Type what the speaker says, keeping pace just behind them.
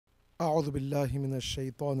أعوذ بالله من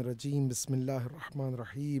الشيطان الرجيم بسم الله الرحمن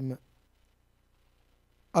الرحيم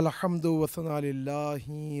الحمد والثناء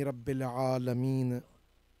لله رب العالمين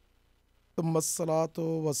ثم الصلاة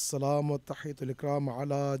والسلام والتحية الإكرام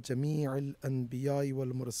على جميع الأنبياء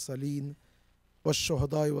والمرسلين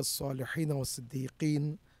والشهداء والصالحين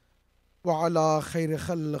والصديقين وعلى خير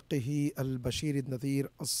خلقه البشير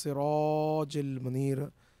النذير السراج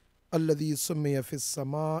المنير الذي سمي في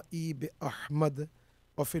السماء بأحمد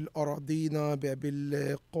وفي الأرضين بأبي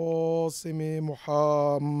القاسم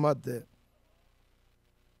محمد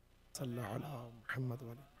صلى على محمد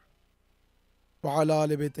وعلى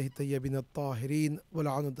آل بيته الطيبين الطاهرين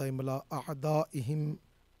ولعن دائم على أعدائهم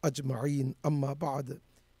أجمعين أما بعد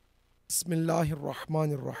بسم الله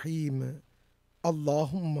الرحمن الرحيم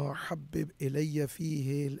اللهم حبب إلي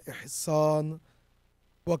فيه الإحسان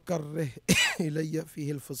وكره إلي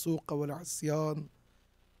فيه الفسوق والعصيان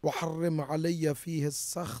وحرم علي فيه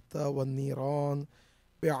السخط والنيران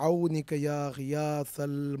بعونك يا غياث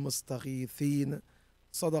المستغيثين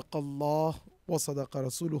صدق الله وصدق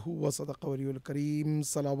رسوله وصدق ولي الكريم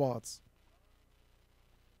صلوات.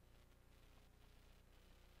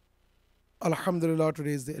 Alhamdulillah,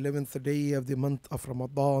 today is the 11th day of the month of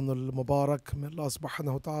Ramadan al-Mubarak. May Allah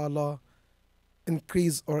subhanahu wa ta'ala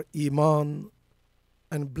increase our iman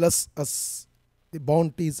and bless us the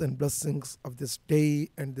bounties and blessings of this day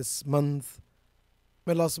and this month.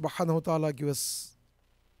 May Allah subhanahu wa ta'ala give us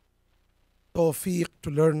tawfiq to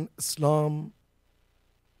learn Islam,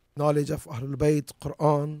 knowledge of Ahlul Bayt,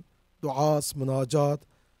 Quran, du'as, munajat,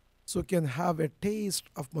 so we can have a taste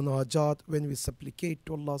of munajat when we supplicate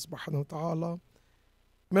to Allah subhanahu wa ta'ala.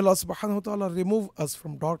 May Allah subhanahu wa ta'ala remove us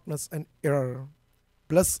from darkness and error.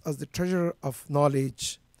 Bless us the treasure of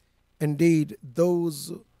knowledge. Indeed,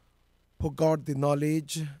 those who got the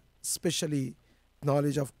knowledge, especially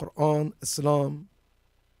knowledge of Quran, Islam,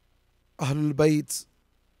 Ahlul Bayt,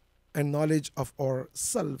 and knowledge of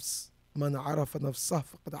ourselves, man arafa nafsah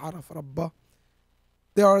faqad arafa rabbah,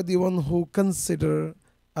 they are the one who consider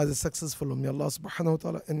as a successful. May Allah subhanahu wa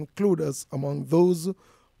ta'ala include us among those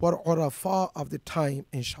who are urafa of the time,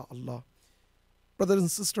 inshaAllah. Brothers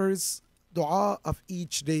and sisters, dua of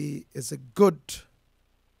each day is a good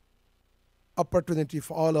opportunity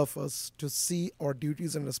for all of us to see our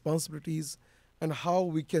duties and responsibilities and how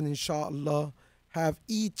we can, inshallah, have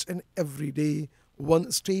each and every day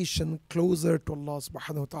one station closer to Allah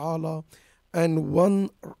subhanahu wa ta'ala and one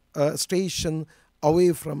station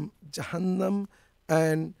away from Jahannam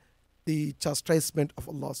and the chastisement of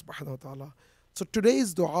Allah subhanahu wa ta'ala. So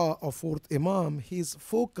today's dua of fourth Imam, he is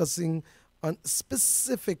focusing on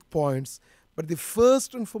specific points, but the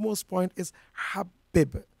first and foremost point is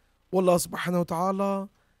Habib. Allah subhanahu wa ta'ala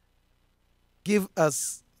give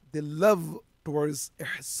us the love towards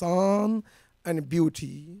ihsan and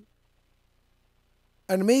beauty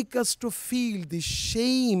and make us to feel the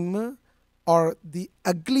shame or the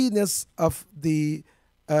ugliness of the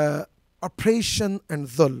oppression and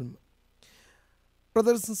dhulm.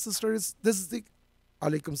 Brothers and sisters, this is the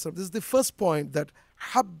alaikum salam. This is the first point, that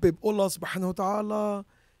Habib, Allah subhanahu wa ta'ala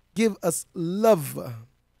give us love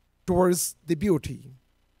towards the beauty.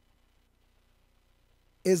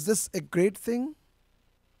 Is this a great thing?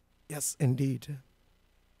 Yes, indeed.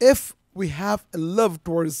 If we have a love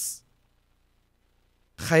towards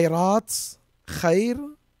khairat,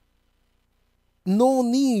 khair, no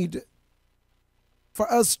need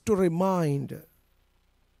for us to remind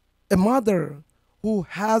a mother who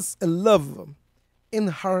has a love in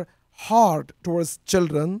her heart towards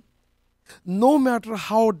children, no matter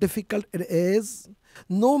how difficult it is,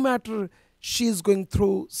 no matter she is going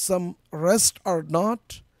through some rest or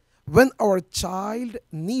not, when our child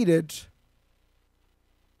needed,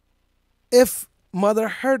 if mother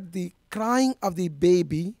heard the crying of the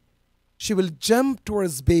baby, she will jump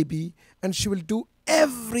towards baby and she will do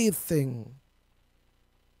everything.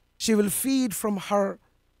 She will feed from her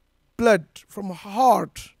blood, from her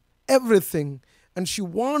heart, everything. And she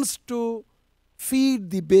wants to feed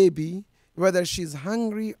the baby whether she's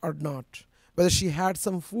hungry or not, whether she had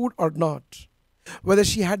some food or not, whether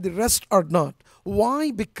she had the rest or not.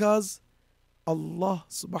 Why? Because Allah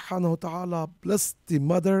subhanahu wa ta'ala blessed the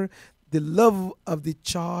mother, the love of the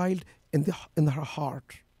child in her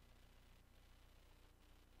heart.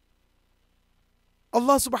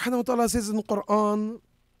 Allah subhanahu wa ta'ala says in the Quran,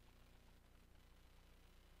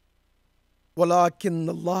 وَلَكِنَّ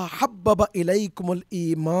اللَّهَ حَبَّبَ إِلَيْكُمُ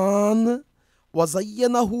الْإِيمَانَ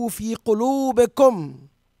وَزَيَّنَهُ فِي قُلُوبِكُمْ.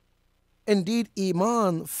 Indeed,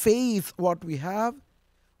 Iman, faith, what we have,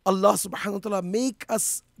 Allah subhanahu wa ta'ala make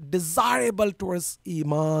us desirable towards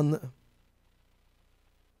Iman.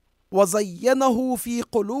 وَزَيَّنَهُ فِي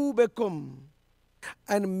قُلُوبِكُمْ,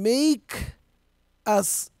 and make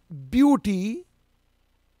us beauty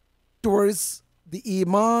towards the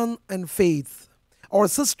iman and faith. Our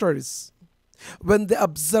sisters, when they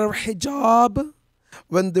observe hijab,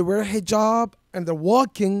 when they wear hijab and they're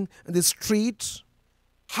walking in the street,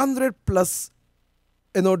 100 plus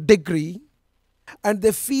degree, and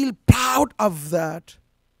they feel proud of that,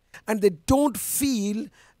 and they don't feel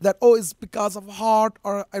that, oh, it's because of heart,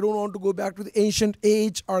 or I don't want to go back to the ancient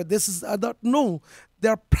age, or this is that. No,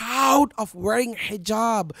 they're proud of wearing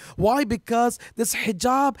hijab. Why? Because this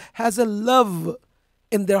hijab has a love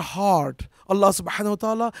in their heart. Allah subhanahu wa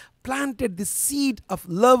ta'ala planted the seed of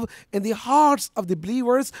love in the hearts of the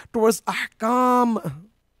believers towards ahkam.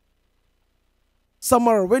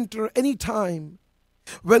 Summer, winter, anytime.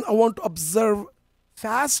 When I want to observe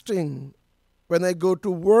fasting, when I go to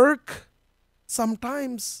work,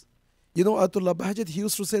 sometimes, Ayatollah Bahjat, he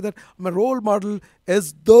used to say that my role model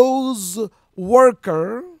is those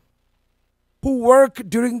worker who work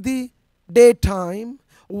during the daytime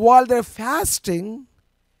while they're fasting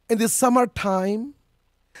in the summertime,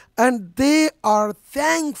 and they are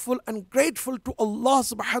thankful and grateful to Allah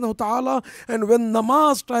subhanahu wa ta'ala, and when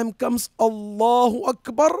namaz time comes, Allahu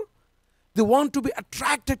Akbar, they want to be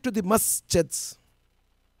attracted to the masjids.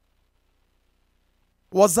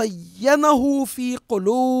 وَزَيَّنَهُ فِي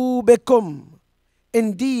قُلُوبِكُمْ.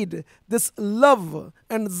 Indeed, this love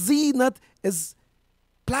and zinat is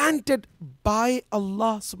planted by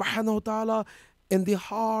Allah subhanahu wa ta'ala in the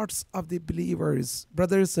hearts of the believers.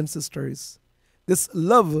 Brothers and sisters, this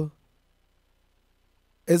love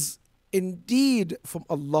is indeed from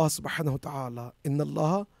Allah subhanahu wa ta'ala. Inna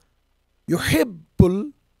Allah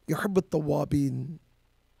yuhibbul tawabin.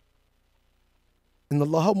 Inna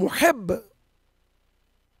Allah muhibb.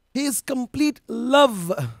 He is complete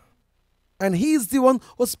love, and He is the one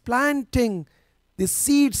who's planting the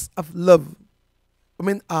seeds of love.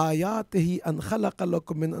 ومن آياته أن خلق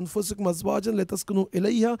لكم من أنفسكم أزواجا لتسكنوا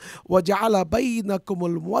إليها وجعل بينكم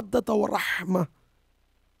المودة والرحمة.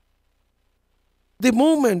 The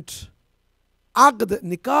moment Aqd,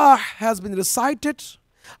 Nikah has been recited,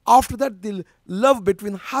 after that the love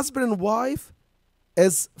between husband and wife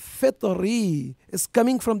is fitri, is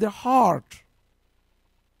coming from their heart.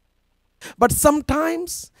 But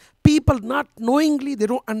sometimes people, not knowingly, they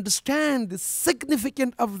don't understand the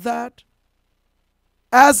significance of that.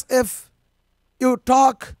 As if you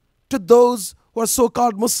talk to those who are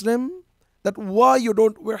so-called Muslim that why you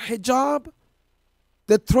don't wear hijab,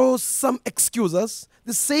 they throw some excuses.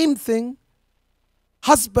 The same thing,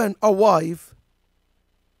 husband or wife,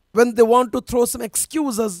 when they want to throw some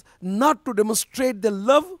excuses not to demonstrate their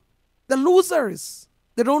love, they're losers.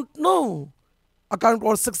 They don't know. According to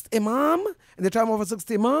our sixth Imam, in the time of our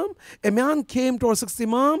sixth Imam, a man came to our sixth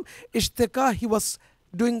Imam, Ishtaka, he was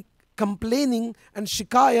doing complaining and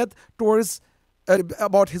shikayat towards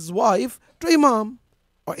about his wife to Imam.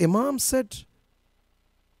 Or Imam said,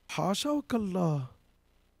 Hashawakallah.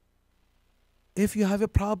 If you have a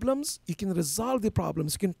problems, you can resolve the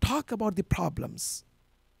problems. You can talk about the problems.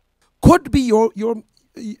 Could be you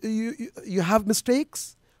have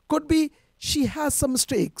mistakes. Could be she has some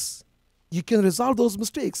mistakes. You can resolve those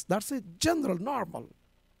mistakes. That's a general normal.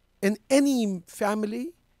 In any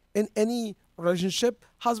family, in any relationship,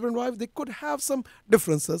 husband and wife, they could have some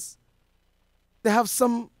differences. They have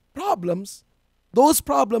some problems. Those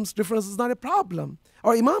problems, difference is not a problem.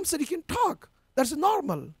 Or Imam said you can talk. That's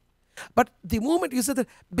normal. But the moment you say that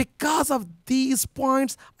because of these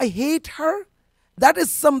points, I hate her, that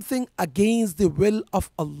is something against the will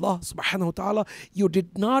of Allah subhanahu wa ta'ala. You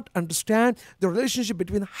did not understand the relationship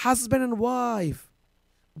between husband and wife.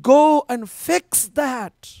 Go and fix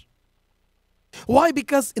that. Why?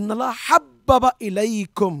 Because inna Allah habbaba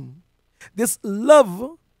ilaykum. This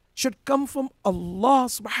love should come from Allah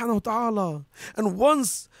subhanahu wa ta'ala. And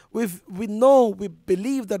once we know, we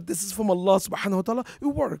believe that this is from Allah subhanahu wa ta'ala, we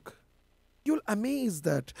work. You'll amaze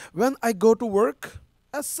that when I go to work,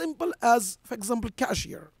 as simple as, for example,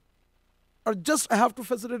 cashier, or just I have to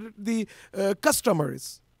facilitate the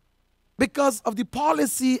customers. Because of the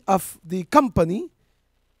policy of the company,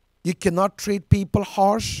 you cannot treat people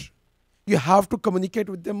harsh. You have to communicate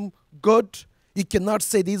with them good. You cannot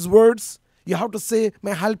say these words. You have to say,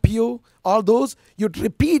 may I help you? All those, you'd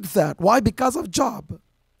repeat that. Why? Because of job.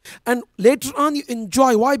 And later on you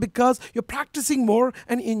enjoy. Why? Because you're practicing more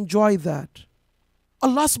and enjoy that.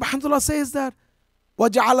 Allah subhanahu wa ta'ala says that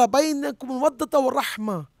وَجَعَلَ بَيْنَكُمُ الْمَوَدَّةَ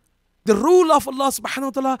وَالرَّحْمَةَ. The rule of Allah subhanahu wa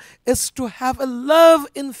ta'ala is to have a love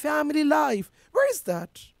in family life. Where is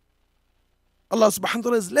that? Allah subhanahu wa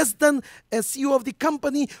ta'ala is less than a CEO of the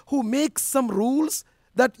company who makes some rules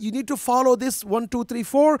that you need to follow this 1, 2, 3,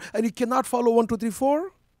 4 and you cannot follow 1, 2, 3,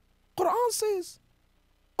 4? Quran says,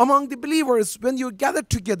 among the believers, when you gather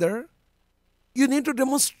together, you need to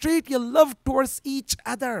demonstrate your love towards each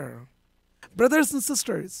other. Brothers and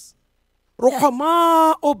sisters,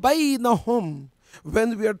 رُحَمَاءُ بَيْنَهُمْ.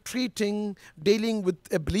 When we are dealing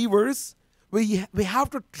with believers, we have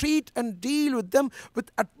to treat and deal with them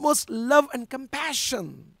with utmost love and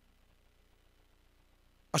compassion.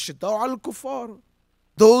 أشداء على الكفار.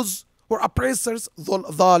 Those who are oppressors,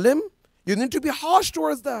 ظالم, you need to be harsh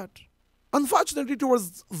towards that. Unfortunately,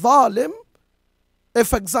 towards ظالم,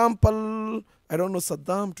 if, example, I don't know,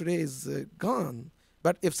 Saddam today is gone,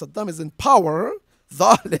 but if Saddam is in power,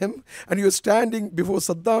 ظالم, and you're standing before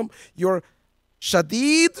Saddam, you're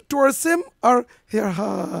shadid towards him, or here,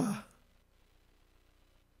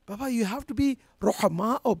 Baba, you have to be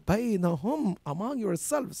رُحَمَاءُ بَيْنَهُمْ, among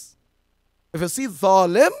yourselves. If you see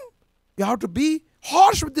ظالم, you have to be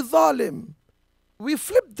harsh with the ظالم. We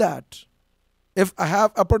flip that. If I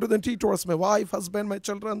have opportunity towards my wife, husband, my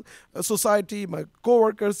children, society, my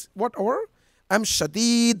co-workers, whatever, I'm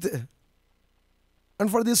shadid. And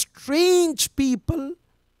for these strange people,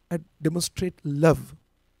 I demonstrate love.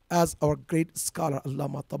 As our great scholar,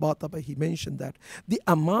 Allama Tabatabai, he mentioned that the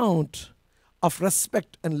amount of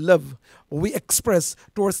respect and love we express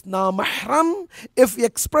towards na-mahram, if we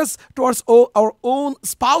express towards our own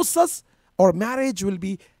spouses, our marriage will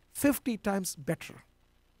be 50 times better.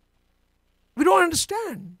 We don't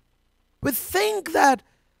understand. We think that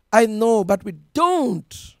I know, but we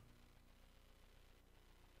don't.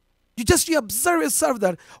 You observe yourself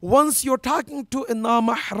that once you're talking to a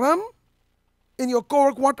na-mahram in your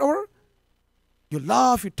co-work, whatever, you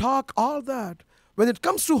laugh, you talk, all that. When it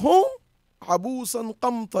comes to home, abusan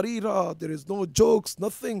qamtarira, there is no jokes,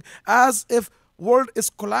 nothing, as if world is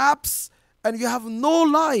collapsed and you have no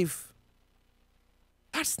life.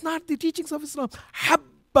 That's not the teachings of Islam.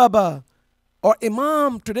 Habbaba, or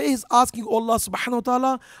Imam today is asking Allah subhanahu wa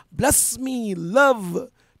ta'ala, bless me, love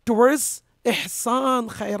towards ihsan,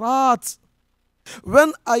 khairat.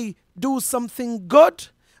 When I do something good,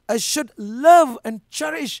 I should love and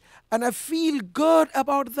cherish, and I feel good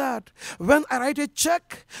about that. When I write a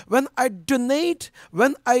check, when I donate,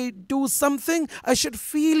 when I do something, I should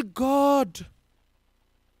feel good.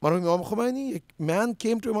 Imam Khomeini, a man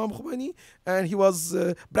came to Imam Khomeini and he was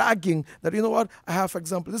bragging that, you know what, I have, for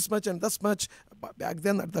example, this much and this much. Back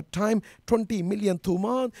then, at that time, 20 million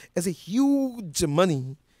tuman is a huge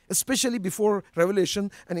money, especially before revelation,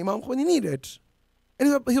 and Imam Khomeini needed it.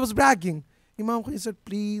 And he was bragging. Imam Khomeini said,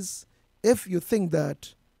 please, if you think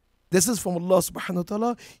that this is from Allah subhanahu wa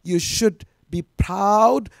ta'ala, you should be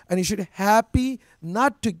proud and you should be happy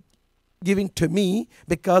not to giving to me,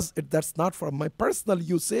 because that's not for my personal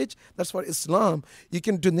usage, that's for Islam. You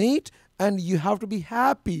can donate and you have to be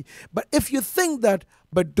happy. But if you think that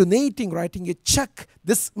by donating, writing a check,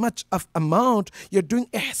 this much of amount, you're doing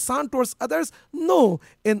ihsan towards others, no.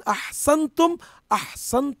 In ahsantum,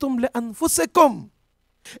 ahsantum li anfusikum.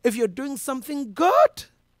 If you're doing something good,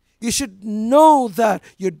 you should know that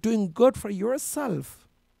you're doing good for yourself.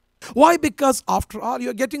 Why? Because after all,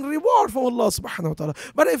 you're getting reward from Allah subhanahu wa ta'ala.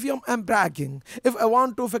 But if I'm bragging, if I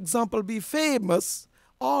want to, for example, be famous,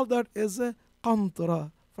 all that is a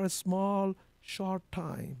qantara for a small, short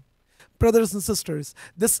time. Brothers and sisters,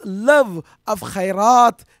 this love of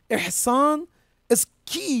khairat, ihsan, is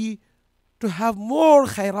key to have more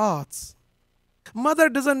khairats. Mother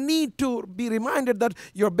doesn't need to be reminded that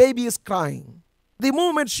your baby is crying. The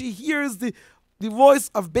moment she hears the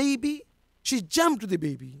voice of baby, she jumps to the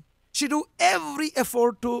baby. She do every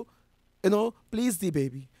effort to, please the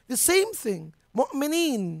baby. The same thing,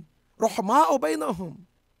 mu'mineen, رُحْمَاءُ بَيْنَهُمْ.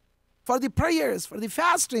 For the prayers, for the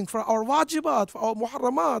fasting, for our wajibat, for our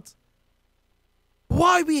muharramat.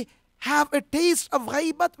 Why we have a taste of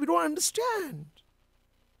ghaibat, we don't understand.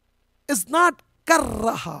 It's not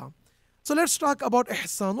karraha. So let's talk about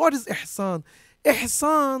ihsan. What is ihsan?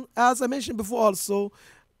 Ihsan, as I mentioned before also,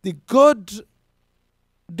 the good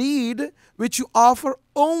deed which you offer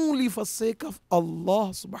only for sake of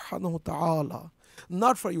Allah subhanahu wa ta'ala.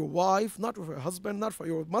 Not for your wife, not for your husband, not for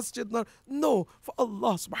your masjid, no, for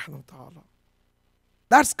Allah subhanahu wa ta'ala.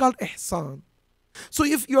 That's called ihsan. So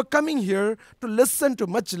if you're coming here to listen to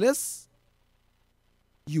majlis,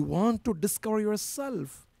 you want to discover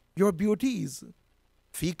yourself, your beauties.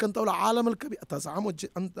 فيك أنت والعالم الكبير أتزعم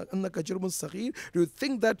أنك جرم صغير. Do you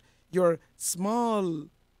think that your small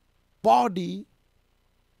body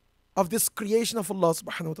of this creation of Allah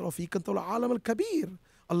subhanahu wa ta'ala, فيك أنت والعالم الكبير,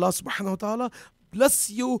 Allah subhanahu wa ta'ala bless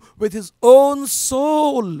you with His own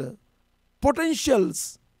soul,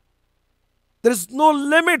 potentials. There is no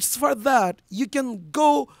limits for that. You can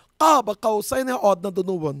go قاب قوسين أو أدنى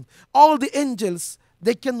دنوا. All the angels,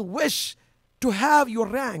 they can wish to have your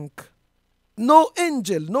rank. No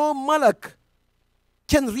angel, no malak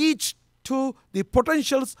can reach to the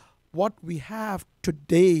potentials what we have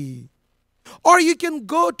today. Or you can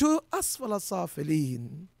go to asfala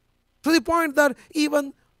safilin, to the point that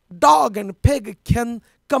even dog and pig can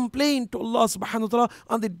complain to Allah subhanahu wa ta'ala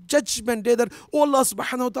on the judgment day that, oh Allah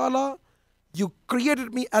subhanahu wa ta'ala, you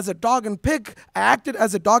created me as a dog and pig. I acted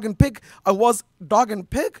as a dog and pig. I was dog and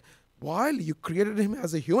pig, while you created him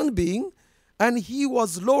as a human being, and he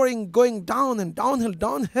was lowering, going down and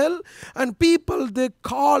downhill, and people, they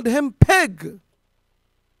called him pig.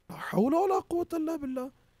 La hawla wa la quwwata illa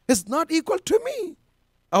billah. He's not equal to me.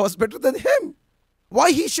 I was better than him.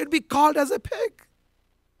 Why he should be called as a pig?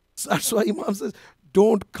 So that's why Imam says,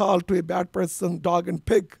 don't call to a bad person dog and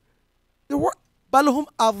pig. The balhum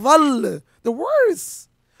adall, the worse.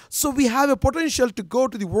 So we have a potential to go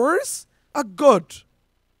to the worse, a good.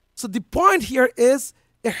 So the point here is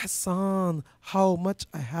ihsan, how much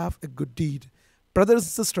I have a good deed. Brothers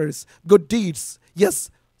and sisters, good deeds.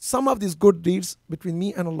 Yes, some of these good deeds between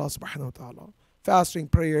me and Allah subhanahu wa ta'ala. Fasting,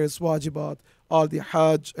 prayers, wajibat, all the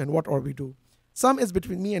hajj and what we do. Some is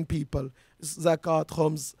between me and people. Zakat,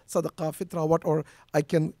 khums, sadaqah, fitra, what I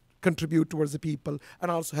can contribute towards the people, and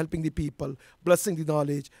also helping the people, blessing the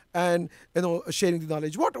knowledge, and sharing the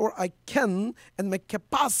knowledge. What I can and my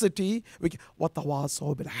capacity.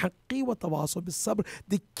 وَتَوَاصَوْا بِالْحَقِّ وَتَوَاصَوْا بِالصَّبْرِ.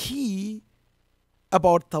 The key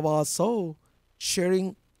about tawasaw,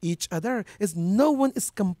 sharing each other, is no one is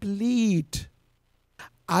complete.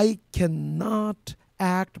 I cannot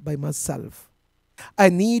act by myself. I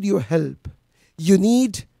need your help. You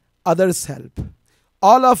need others' help.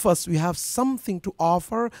 All of us, we have something to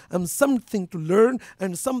offer and something to learn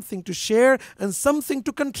and something to share and something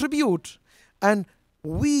to contribute. And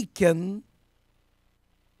we can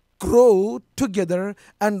grow together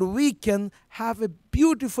and we can have a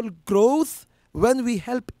beautiful growth when we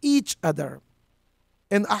help each other.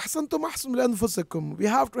 In ahsantum ahsanu li anfusikum, we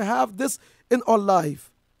have to have this in our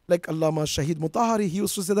life. Like Allama Shahid Mutahari, he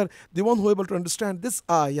used to say that the one who is able to understand this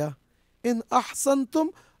ayah, in ahsantum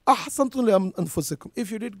ahsantum li anfusikum.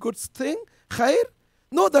 If you did good thing, khair,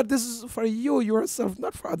 know that this is for you yourself,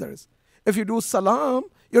 not for others. If you do salam,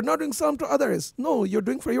 you're not doing salam to others. No, you're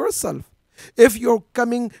doing for yourself. If you're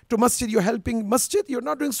coming to masjid, you're helping masjid, you're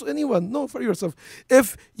not doing to anyone. No, for yourself.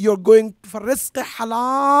 If you're going for rizq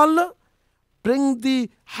halal, bring the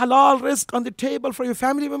halal rizq on the table for your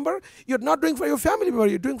family member, you're not doing for your family member,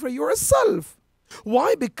 you're doing for yourself.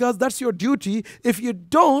 Why? Because that's your duty. If you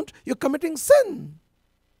don't, you're committing sin.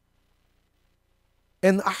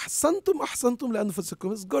 And ahsantum ahsantum li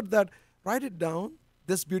anfusikum. It's good that, write it down,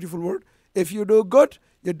 this beautiful word. If you do good,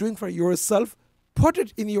 you're doing for yourself. Put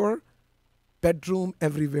it in your bedroom,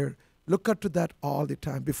 everywhere. Look up to that all the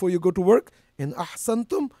time. Before you go to work, in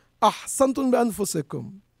ahsantum ahsantum li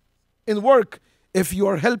anfusikum. In work, if you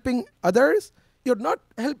are helping others, you're not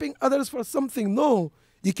helping others for something. No,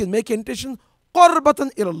 you can make intention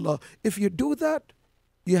qurbatan ilallah. If you do that,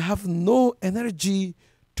 you have no energy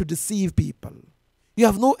to deceive people. You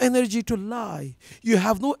have no energy to lie. You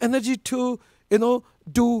have no energy to,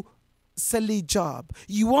 do silly job.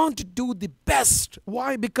 You want to do the best.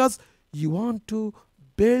 Why? Because you want to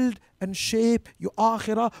build and shape your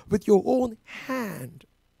akhirah with your own hand.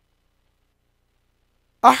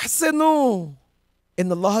 Ahsinu,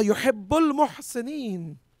 inna Allah yuhibbul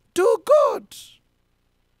muhsinin. Do good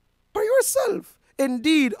for yourself.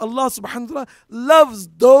 Indeed, Allah subhanahu wa ta'ala loves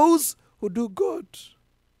those who do good.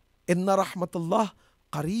 Inna rahmatullah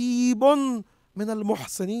qareebun min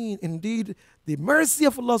al-muhsinin. Indeed, the mercy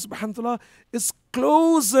of Allah subhanahu wa ta'ala is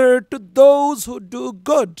closer to those who do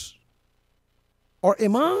good. Or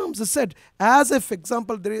Imams said, as if,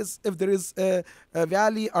 example, if there is a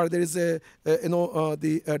valley, or there is like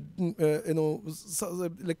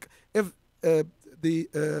if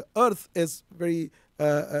the earth is very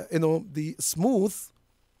the smooth,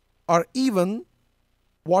 or even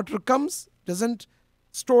water comes, doesn't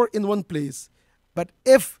store in one place. But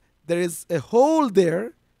if there is a hole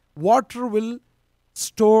there, water will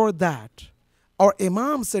store that. Our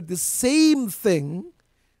Imam said the same thing.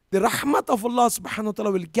 The rahmat of Allah subhanahu wa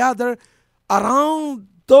ta'ala will gather around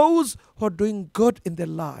those who are doing good in their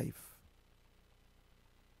life.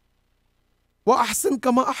 وَأَحْسِنْ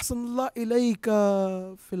كَمَا أَحْسَنَ اللَّهُ إِلَيْكَ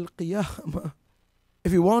فِي الْقِيَامَةِ.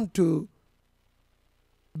 If you want to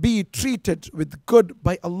be treated with good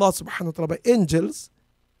by Allah subhanahu wa ta'ala, by angels,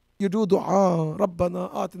 you do dua,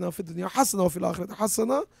 رَبَّنَا آتِنَا فِي الدُّنْيَا حَسَنَةً وَفِي الْآخِرَةِ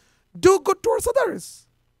حَسَنَةً. Do good towards others,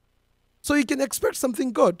 so you can expect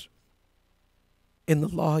something good. إن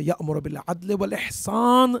الله يأمر بالعدل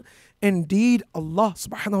والإحسان. Indeed, Allah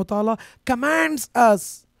subhanahu wa ta'ala commands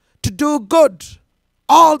us to do good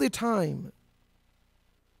all the time.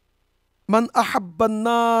 Man ahabba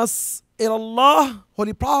nas ilallah,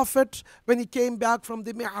 Holy Prophet, when he came back from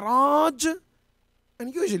the Mi'raj,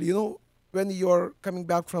 and usually, when you're coming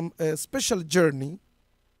back from a special journey,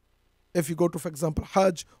 if you go to, for example,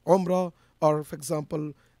 Hajj, Umrah, or for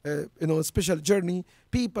example, a special journey,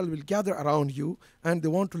 people will gather around you and they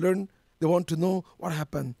want to learn, they want to know what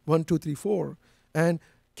happened, 1, 2, 3, 4. And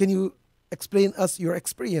can you explain us your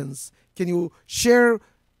experience? Can you share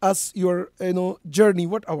us your journey,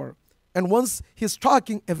 whatever? And once he's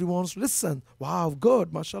talking, everyone's listen. Wow,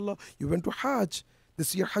 good, mashallah. You went to Hajj.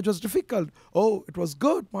 This year Hajj was difficult. Oh, it was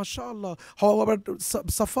good, mashallah. How about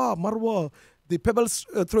Safa, Marwa, the pebbles,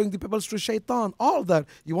 throwing the pebbles to shaitan, all that.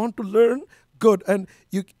 You want to learn, good. And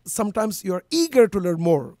sometimes you're eager to learn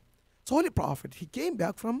more. So Holy Prophet, he came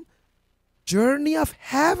back from journey of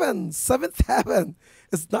heaven, seventh heaven.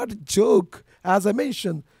 It's not a joke, as I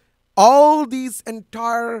mentioned. All these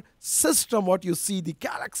entire system, what you see, the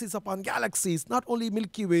galaxies upon galaxies, not only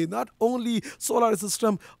Milky Way, not only solar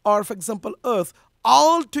system, or for example, Earth,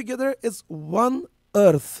 all together is one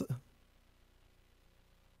Earth.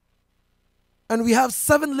 And we have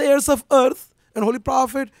 7 layers of Earth, and Holy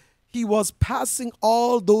Prophet, he was passing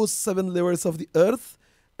all those 7 layers of the Earth,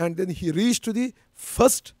 and then he reached to the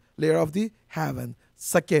first layer of the heaven,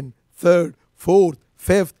 second, third, fourth,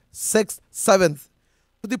 fifth, sixth, seventh,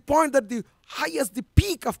 to the point that the highest, the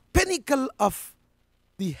peak of pinnacle of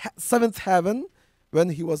the 7th heaven,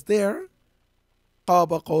 when he was there,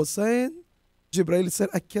 Qaba Qawsain, Jibreel said,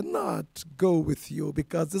 I cannot go with you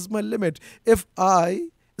because this is my limit. If I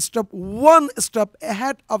step 1 step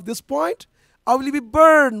ahead of this point, I will be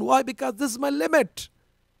burned. Why? Because this is my limit.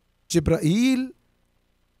 Jibreel,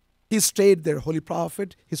 he stayed there. Holy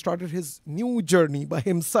Prophet, he started his new journey by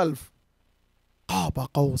himself. قاب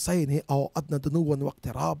قوسين أو أدنى دنوا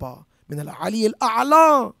واقترابا من العلي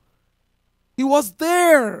الأعلى. He was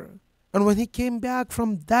there. And when he came back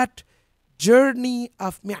from that journey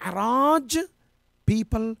of Mi'raj,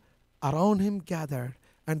 people around him gathered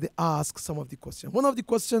and they asked some of the questions. One of the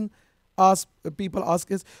questions people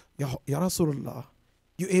ask is, Ya Rasulullah,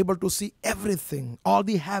 you able to see everything, all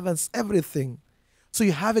the heavens, everything. So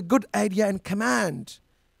you have a good idea and command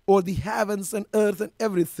over the heavens and earth and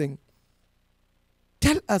everything.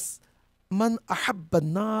 Tell us, man ahabba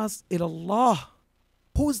nas ilallah,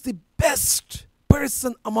 who is the best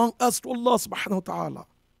person among us to Allah subhanahu wa ta'ala?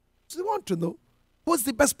 So they want to know, who is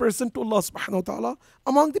the best person to Allah subhanahu wa ta'ala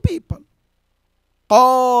among the people?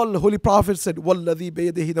 All Holy Prophet said, Walladhi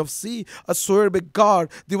bayadihi nafsi, I swear by God,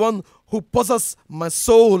 the one who possesses my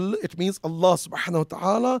soul, it means Allah subhanahu wa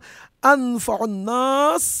ta'ala, anfa'un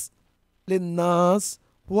nas lin nas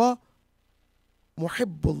wa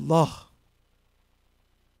muhibbullah.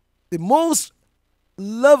 The most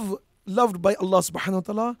loved by Allah subhanahu wa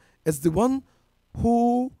ta'ala is the one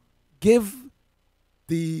who give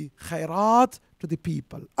the khairat to the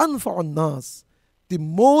people. Anfa'un nas, the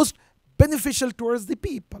most beneficial towards the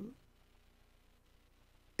people.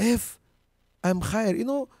 If I'm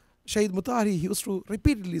khair, Syed Mutahari, he used to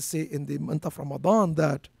repeatedly say in the month of Ramadan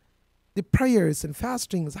that the prayers and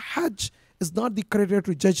fastings, Hajj, is not the criteria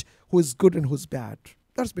to judge who is good and who's bad.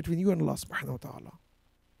 That's between you and Allah subhanahu wa ta'ala.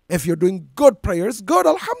 If you're doing good prayers, good,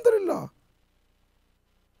 alhamdulillah.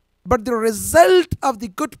 But the result of the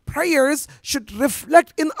good prayers should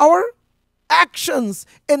reflect in our actions.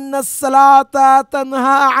 Inna salata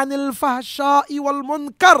tanha anil fahsha'i wal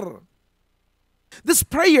munkar. This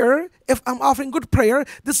prayer, if I'm offering good prayer,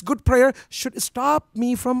 this good prayer should stop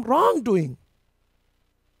me from wrongdoing.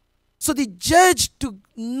 So the judge to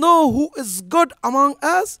know who is good among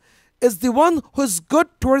us is the one who is good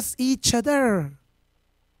towards each other.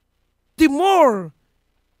 The more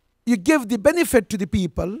you give the benefit to the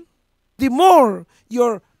people, the more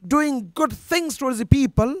you're doing good things towards the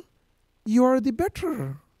people, you are the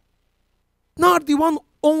better. Not the one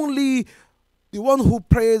who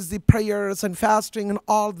prays the prayers and fasting and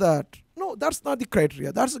all that. No, that's not the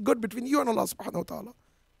criteria. That's good between you and Allah subhanahu wa ta'ala.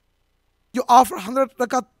 You offer 100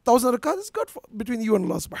 rakat, 1000 rakat, it's good between you and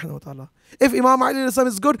Allah subhanahu wa ta'ala. If Imam Ali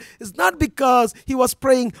is good, it's not because he was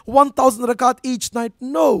praying 1000 rakat each night.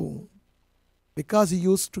 No. Because he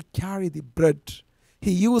used to carry the bread.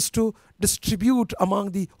 He used to distribute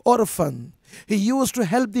among the orphan. He used to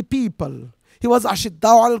help the people. He was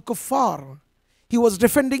ashidda'u al-kuffar. He was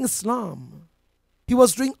defending Islam. He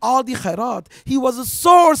was doing all the khairat. He was a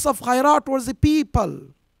source of khairat towards the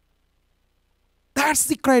people. That's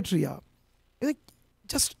the criteria.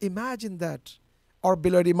 Just imagine that. Our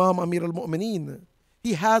beloved Imam Amir al-Mu'mineen,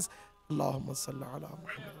 He has, Allahumma salli ala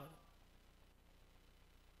Muhammad.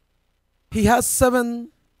 He has 7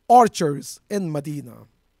 orchards in Medina.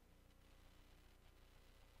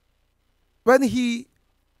 When he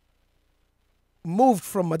moved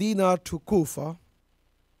from Medina to Kufa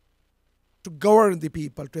to govern the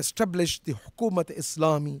people, to establish the Hukumat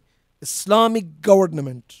Islami, Islamic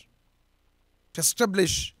government, to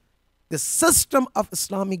establish the system of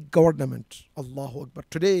Islamic government. Allahu Akbar.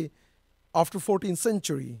 Today, after 14th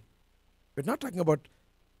century, we're not talking about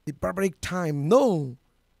the barbaric time. No.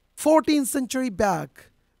 14th century back,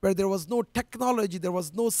 where there was no technology, there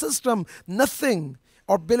was no system, nothing.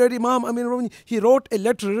 Or Bilal Imam Amin Rumi, he wrote a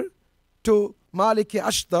letter to Malik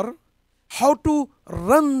Ashtar how to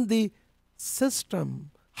run the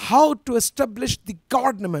system, how to establish the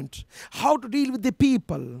government, how to deal with the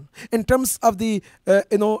people in terms of the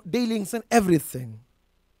dealings and everything.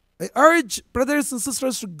 I urge brothers and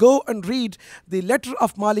sisters to go and read the letter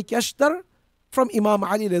of Malik Ashtar from Imam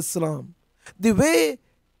Ali alayhi salam. The way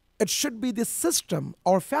it should be the system,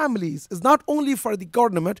 our families, is not only for the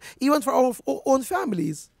government, even for our own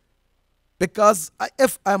families. Because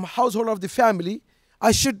if I'm household of the family,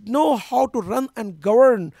 I should know how to run and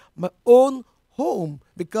govern my own home.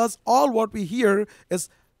 Because all what we hear is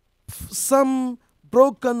some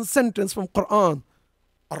broken sentence from Quran.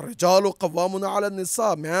 الرجال قوامون على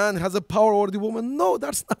النساء. Man has a power over the woman. No,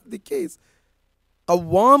 that's not the case.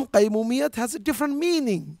 Qawwam, qaymumiyat has a different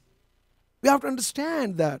meaning. We have to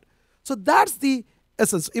understand that. So that's the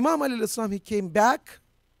essence. Imam Ali al-Islam, he came back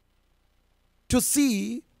to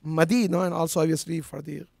see Medina, and also obviously for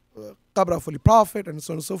the Qabr of Holy Prophet and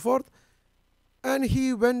so on and so forth. And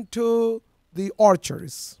he went to the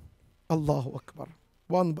orchards. Allahu Akbar.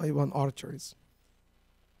 One by one orchards.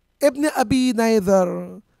 Ibn Abi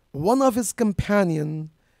Naydar, one of his companion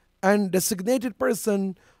and designated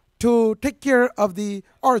person to take care of the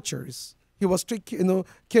orchards. He was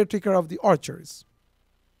caretaker of the orchards.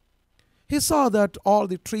 He saw that all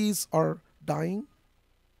the trees are dying.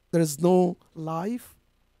 There is no life.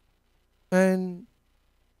 And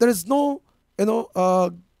there is no,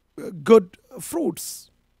 good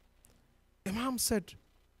fruits. Imam said,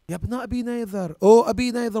 Ya ibn Abi Naydar, oh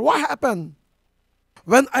Abi Naydar, what happened?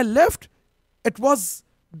 When I left, it was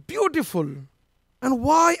beautiful. And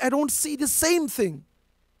why I don't see the same thing?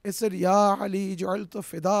 He said, Ya Ali, ju'altu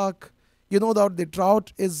fidak. You know that the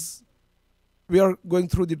drought is, we are going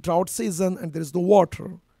through the drought season and there is no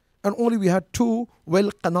water. And only we had 2 well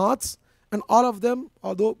qanats, and all of them,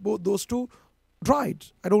 although both those 2 dried.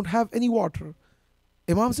 I don't have any water.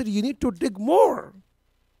 Imam said, you need to dig more.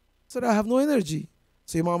 He said, I have no energy.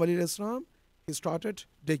 So Imam Ali al-Islam, he started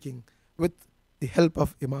digging with the help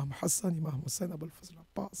of Imam Hassan, Imam Hussain, Abul Fazl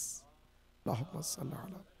Abbas. Allahumma salli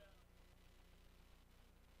ala.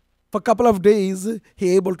 For a couple of days,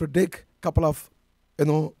 he able to dig couple of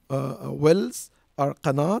wells or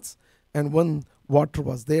qanats, and one water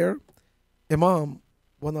was there. Imam,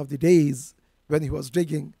 one of the days when he was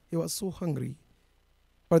digging, he was so hungry.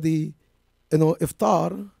 For the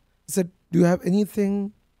iftar, he said, do you have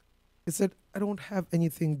anything? He said, I don't have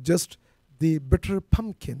anything, just the bitter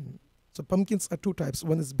pumpkin. So pumpkins are 2 types.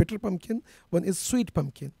 One is bitter pumpkin, one is sweet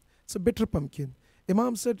pumpkin. So bitter pumpkin.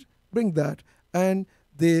 Imam said, bring that. And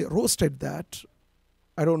they roasted that.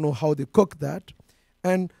 I don't know how they cook that.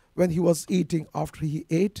 And when he was eating, after he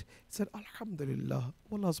ate, he said, Alhamdulillah,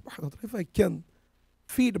 Allah subhanahu wa ta'ala, if I can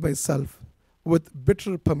feed myself with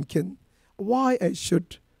bitter pumpkin, why I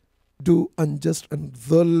should do unjust and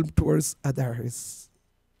dhulm towards others?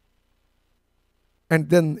 And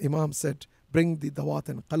then Imam said, bring the dawat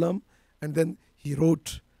and qalam. And then he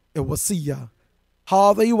wrote a wasiyah.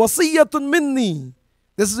 هَذَهِ وَصِيَّةٌ مِنِّي.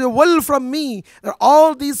 This is a will from me that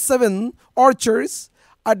all these 7 orchards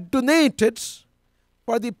are donated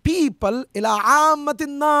for the people إِلَىٰ عَامَّةِ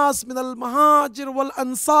النَّاسِ مِنَ الْمَهَاجِرِ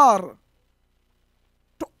وَالْأَنصَارِ.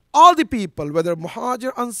 To all the people, whether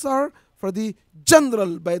Muhajir, Ansar, for the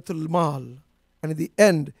general Baytul Mal. And in the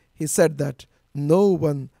end, he said that no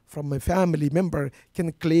one from my family member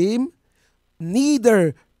can claim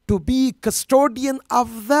neither to be custodian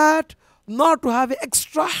of that, nor to have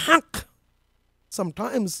extra haq.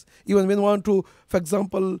 Sometimes, even when we want to, for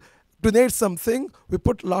example, donate something, we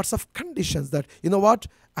put lots of conditions that, you know what,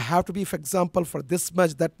 I have to be, for example, for this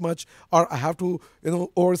much, that much, or I have to,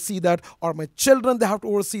 oversee that, or my children, they have to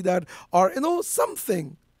oversee that, or,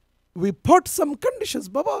 something. We put some conditions,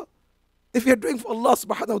 Baba. If you're doing for Allah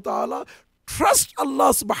subhanahu wa ta'ala, trust Allah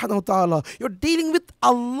subhanahu wa ta'ala. You're dealing with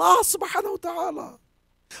Allah subhanahu wa ta'ala.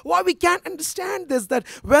 Why we can't understand this, that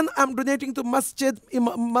when I'm donating to Masjid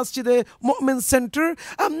Mu'min Center,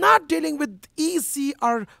 I'm not dealing with EC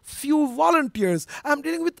or few volunteers. I'm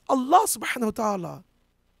dealing with Allah subhanahu wa ta'ala.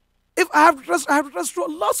 If I have to trust, I have to trust to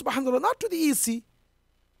Allah subhanahu wa ta'ala, not to the EC.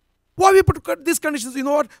 Why we put these conditions? You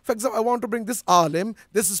know what? For example, I want to bring this alim,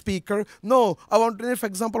 this speaker. No, I want to, for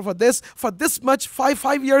example, for this much,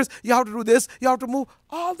 five years, you have to do this, you have to move.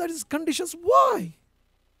 All that is conditions. Why?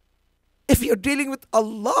 If you're dealing with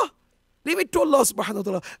Allah, leave it to Allah subhanahu wa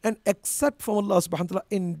ta'ala and accept from Allah subhanahu wa ta'ala.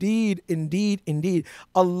 Indeed,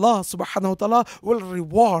 Allah subhanahu wa ta'ala will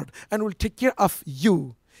reward and will take care of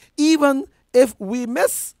you. Even if we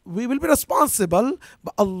miss, we will be responsible.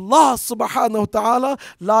 But Allah subhanahu wa ta'ala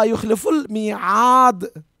la yukhliful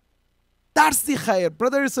mi'ad. That's the khair.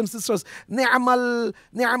 Brothers and sisters, ni'mal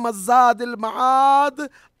zad al-ma'ad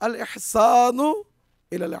al-ihsanu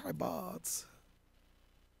ila al-ibad.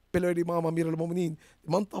 Beloved Imam Amir al-Mu'mineen,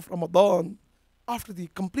 the month of Ramadan, after the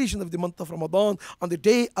completion of the month of Ramadan, on the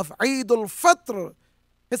day of Eid al-Fitr,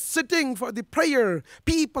 is sitting for the prayer.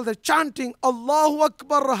 People are chanting, Allahu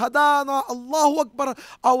Akbar Hadana, Allahu Akbar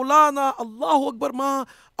Aulana, Allahu Akbar Ma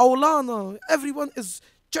Aulana. Everyone is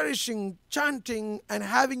cherishing, chanting, and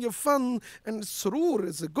having your fun. And surur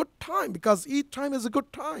is a good time, because Eid time is a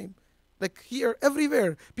good time. Like here,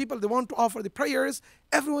 everywhere, people, they want to offer the prayers.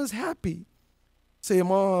 Everyone is happy. So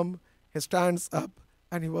Imam, he stands up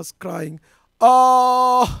and he was crying,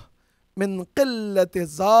 "Ah, min qillati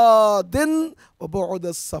zadin wa bu'ud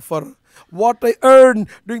as-safar." What I earn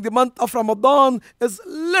during the month of Ramadan is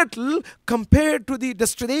little compared to the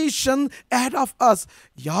destination ahead of us.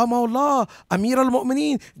 Ya Mawla, Amir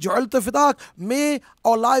al-Mu'mineen, Ju'altu fidak, may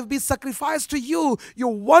our life be sacrificed to you.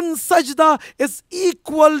 Your one sajda is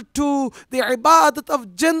equal to the ibadat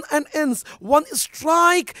of jinn and ins. One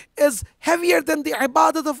strike is heavier than the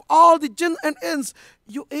ibadat of all the jinn and ins.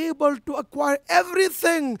 You're able to acquire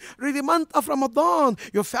everything during the month of Ramadan.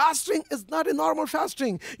 Your fasting is not a normal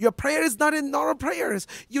fasting. Your prayer is not in normal prayers.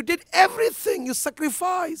 You did everything. You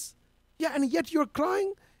sacrifice. Yeah, and yet you're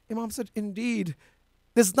crying. Imam said, indeed,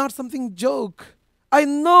 this is not something joke. I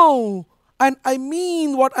know and I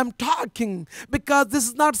mean what I'm talking, because this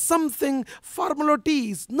is not something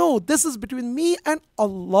formalities. No, this is between me and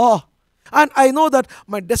Allah. And I know that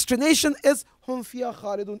my destination is hum fiya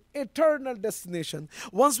khalidun, eternal destination.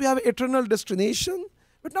 Once we have an eternal destination,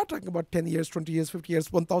 we're not talking about 10 years, 20 years, 50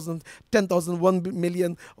 years, 1,000, 10,000, 1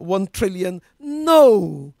 million, 1 trillion.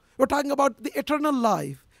 No, we're talking about the eternal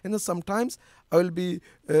life. Sometimes I will be,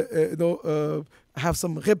 have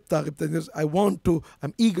some ghibta.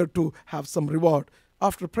 I'm eager to have some reward.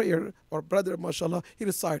 After prayer, our brother, mashallah, he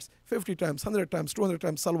recites 50 times, 100 times, 200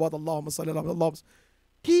 times, salawat, Allahumma salli ala Muhammad.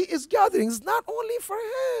 He is gathering. It's not only for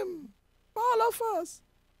him, for all of us.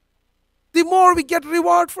 The more we get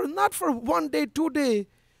reward for, not for 1 day, 2 day,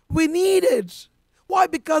 we need it. Why?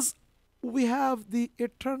 Because we have the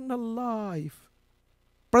eternal life.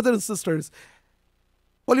 Brothers and sisters,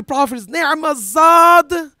 Holy Prophet is ni'ma zad,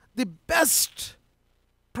 the best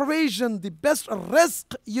provision, the best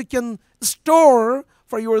risk you can store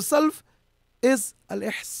for yourself is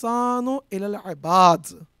al-ihsanu ila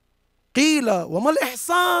al-ibad. Qila wa mal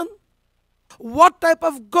ihsan? What type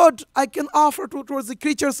of good I can offer towards the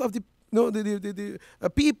creatures of the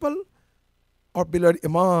people? Our beloved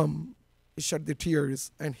Imam, he shed the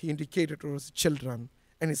tears and he indicated towards the children,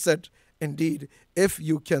 and he said, indeed, if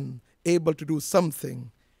you can able to do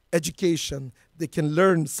something, education, they can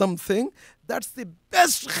learn something, that's the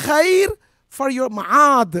best khair for your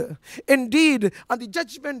ma'ad. Indeed, on the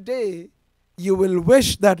judgment day, you will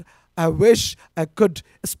wish that I wish I could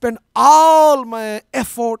spend all my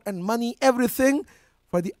effort and money, everything,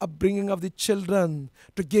 for the upbringing of the children,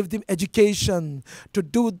 to give them education, to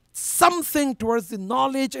do something towards the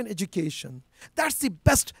knowledge and education. That's the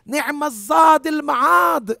best. Ni'ma zad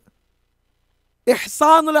al-ma'ad.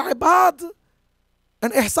 Ihsan al-ibad.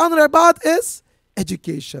 And ihsan al-ibad is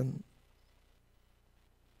education.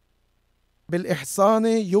 Bil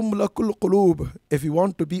ihsani yumlakul qulub. If you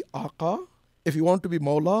want to be aqa, if you want to be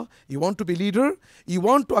Mawla, you want to be leader, you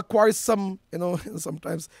want to acquire some,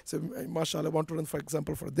 sometimes say, mashallah, I want to run, for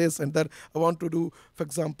example, for this and that. I want to do, for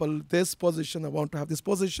example, this position. I want to have this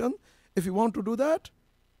position. If you want to do that,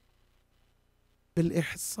 bil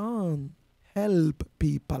ihsan, help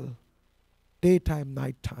people, daytime,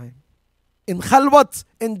 nighttime, in khalwat,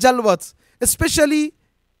 in jalwat, especially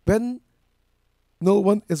when no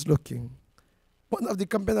one is looking. One of the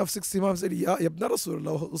companions of 60 Imams said, Ya Ibn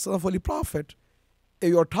Rasulullah, Holy Prophet, if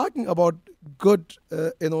you are talking about good,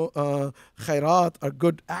 khairat or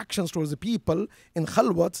good actions towards the people in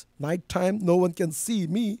khalwat, nighttime, no one can see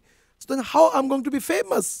me. So then how I'm going to be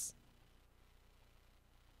famous?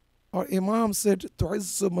 Our Imam said,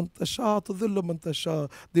 "Tu'izzu man tasha, tudhillu man tasha."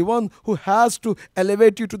 The one who has to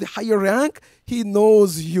elevate you to the higher rank, he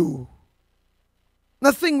knows you.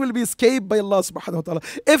 Nothing will be escaped by Allah subhanahu wa ta'ala.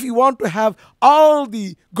 If you want to have all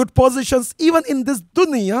the good positions, even in this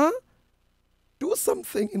dunya, do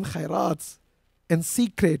something in khairats, in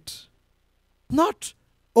secret. Not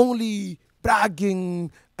only bragging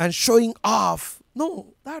and showing off.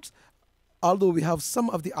 No, that's, although we have some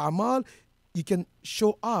of the amal, you can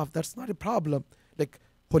show off. That's not a problem. Like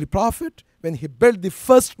Holy Prophet, when he built the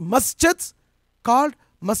first masjid called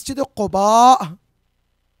Masjid Quba.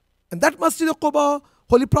 And that Masjid Quba,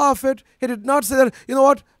 Holy Prophet, he did not say that, you know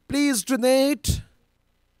what, please donate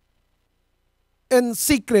in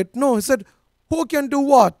secret. No, he said, who can do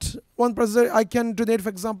what? One person, I can donate, for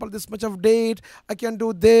example, this much of date. I can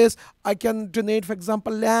do this. I can donate, for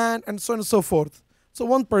example, land, and so on and so forth. So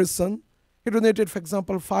one person, he donated, for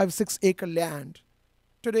example, 5-6 acre land.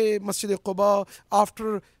 Today, Masjid Quba,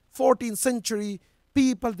 after 14th century,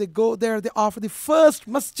 people, they go there, they offer the first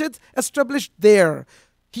masjid established there.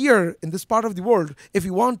 Here in this part of the world, if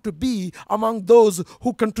you want to be among those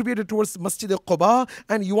who contributed towards Masjid Quba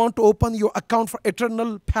and you want to open your account for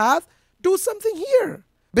eternal path, do something here.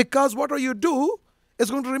 Because whatever you do is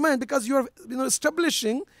going to remain, because you are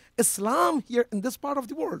establishing Islam here in this part of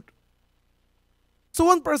the world. So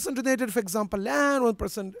one person donated, for example, land, one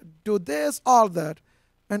person do this, all that.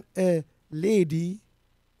 And a lady,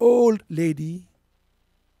 old lady,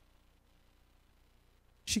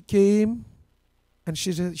 she came and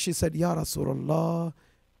she said, Ya Rasulullah,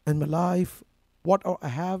 in my life, what I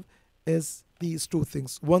have is these two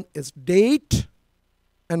things. One is date,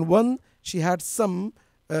 and one, she had some,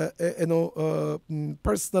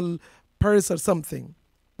 personal purse or something.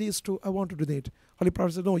 These two I want to donate. Holy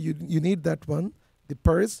Prophet said, no, you need that one. The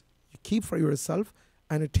purse, you keep for yourself,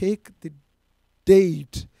 and you take the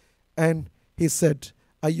date. And he said,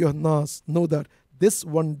 Ayyuhan nas, know that this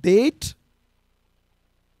one date,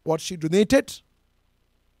 what she donated,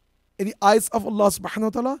 in the eyes of Allah subhanahu wa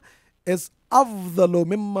ta'ala, is afdalu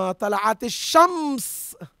mimma tala'at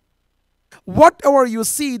shams. Whatever you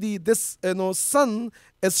see, this sun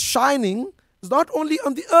is shining, is not only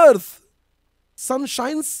on the earth. Sun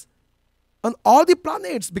shines on all the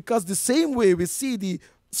planets, because the same way we see the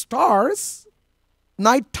stars,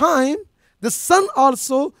 night time, the sun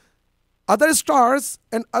also, other stars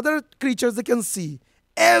and other creatures they can see.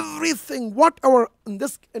 Everything, whatever in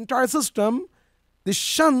this entire system, the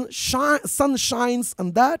sun shines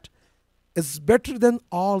on that, is better than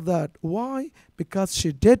all that. Why? Because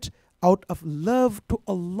she did out of love to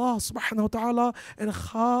Allah subhanahu wa ta'ala and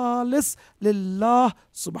khalis lillah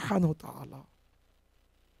subhanahu wa ta'ala.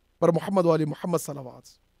 But Muhammad wa ali Muhammad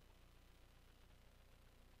salawat.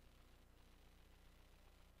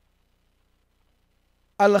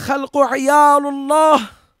 الخلق عيال الله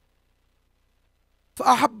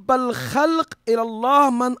فأحب الخلق إلى الله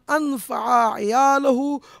من أنفع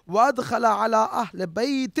عياله وأدخل على أهل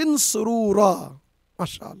بيت سرورا.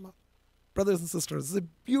 MashaAllah. Brothers and sisters, this is a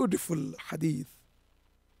beautiful hadith.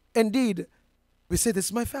 Indeed, we say, this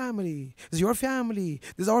is my family, this is your family,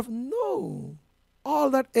 this is our... No.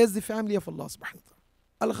 All that is the family of Allah subhanahu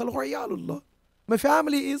wa ta'ala. Al-khalqu iyalullah. My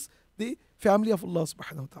family is the family of Allah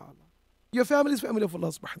subhanahu wa ta'ala. Your family is family of Allah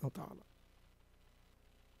subhanahu wa ta'ala.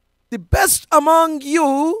 The best among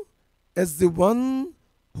you is the one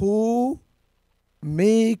who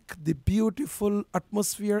make the beautiful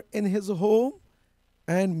atmosphere in his home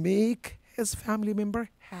and make his family member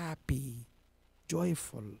happy,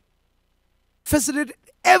 joyful, facilitate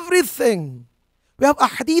everything. We have a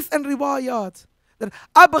hadith and riwayat that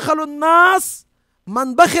أبخل الناس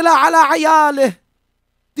من بخل على عياله.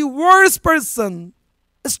 The worst person,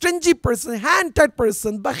 a stingy person, hand-tight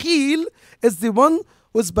person, bakhil, is the one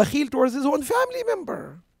who is bakhil towards his own family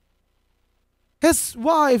member, his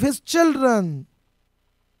wife, his children,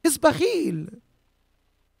 his bakhil.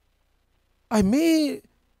 I may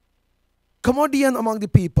comedian among the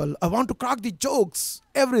people. I want to crack the jokes,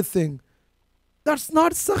 everything. That's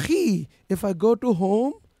not sahih. If I go to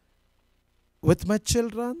home with my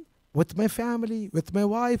children, with my family, with my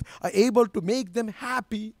wife, I'm able to make them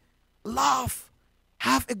happy, laugh,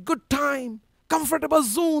 have a good time, comfortable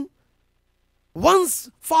zone. Once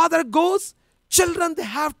father goes, children, they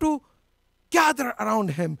have to gather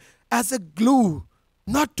around him as a glue,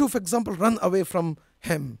 not to, for example, run away from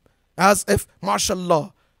him as if,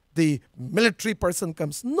 mashallah, the military person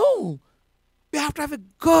comes. No, we have to have a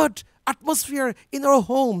good atmosphere in our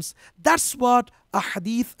homes. That's what a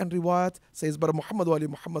hadith and riwayat says. But Muhammad wa ali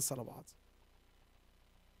Muhammad salawat.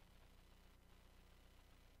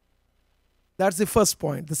 That's the first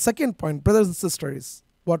point. The second point, brothers and sisters,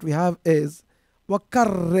 what we have is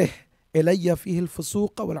وَكَرِّهْ إِلَيَّ فِيهِ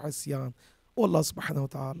الْفُسُوقَ وَالْعِصْيَانَ. Oh Allah subhanahu wa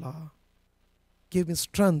ta'ala, give me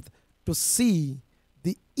strength to see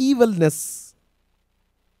the evilness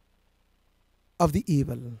of the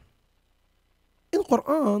evil. In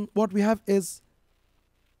Quran, what we have is,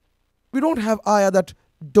 we don't have ayah that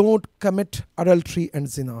don't commit adultery and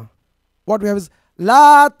zina. What we have is,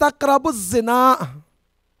 La taqrabu zina.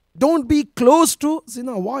 Don't be close to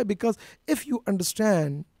zina. Why? Because if you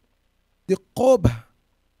understand the qubh,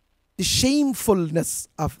 the shamefulness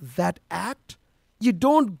of that act, you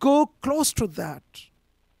don't go close to that.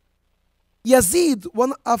 Yazid,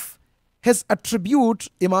 one of his attribute,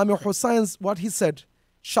 Imam Hussein's, what he said,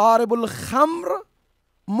 Sharibul Khamr,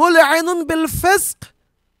 Mul'inun bil Fisq,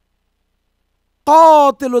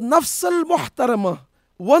 Qatilun Nafs al Muhtarama.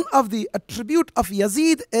 One of the attribute of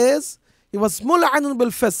Yazid is he was Mul'inun bil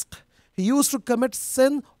Fisq. He used to commit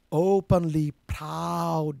sin openly,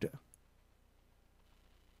 proud.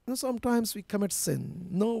 Sometimes we commit sin.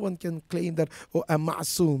 No one can claim that, oh, I'm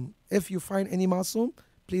ma'soom. If you find any ma'soom,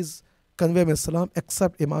 please convey my salam,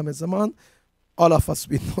 except Imam Zaman. All of us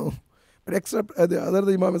we know. But except the other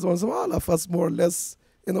Imam Zaman, all of us more or less,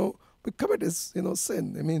 we commit this,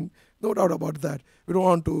 sin. I mean, no doubt about that. We don't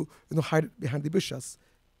want to, hide behind the bushes.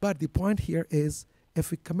 But the point here is,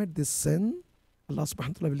 if we commit this sin, Allah subhanahu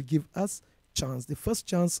wa ta'ala will give us chance. The first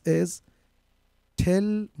chance is,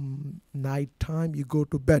 till night time you go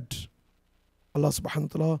to bed. Allah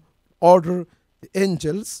subhanahu wa ta'ala order the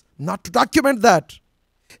angels not to document that.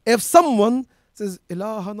 If someone says,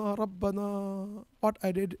 Ilahana Rabbana, what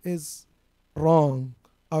I did is wrong,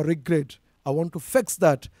 I regret, I want to fix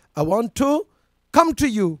that, I want to come to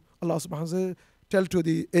you, Allah subhanahu wa ta'ala tell to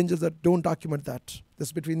the angels that don't document that. This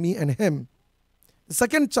is between me and him. The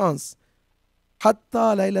second chance,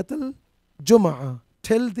 Hatta Laylatul Jum'ah,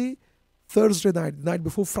 till the Thursday night, the night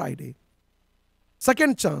before Friday.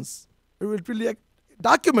 Second chance, it will be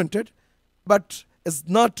documented, but it's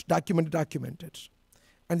not documented.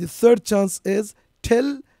 And the third chance is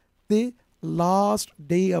till the last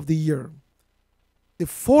day of the year. The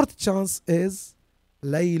fourth chance is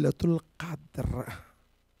Laylatul Qadr.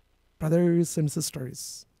 Brothers and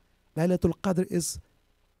sisters, Laylatul Qadr is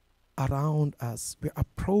around us. We're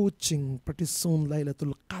approaching pretty soon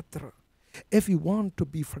Laylatul Qadr. If you want to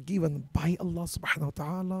be forgiven by Allah subhanahu wa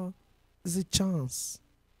ta'ala, there's a chance.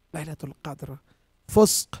 Laylatul Qadr.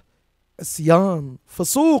 Fusq, Isyan,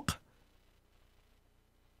 Fusuq.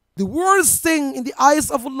 The worst thing in the eyes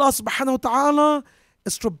of Allah subhanahu wa ta'ala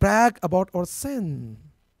is to brag about our sin.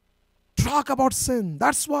 Talk about sin.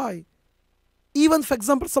 That's why. Even, for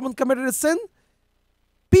example, someone committed a sin,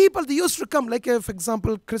 people, they used to come, like, for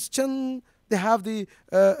example, Christian, they have the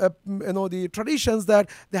the traditions that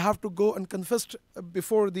they have to go and confess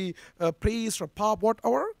before the priest or pope,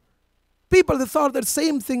 whatever. People, they thought the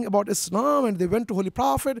same thing about Islam, and they went to Holy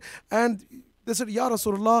Prophet and they said, Ya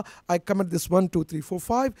Rasulullah, I commit this 1, 2, 3, 4,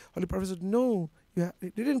 5. Holy Prophet said, no, they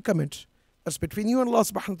didn't commit. That's between you and Allah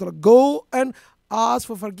subhanahu wa ta'ala. Go and ask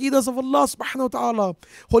for forgiveness of Allah subhanahu wa ta'ala.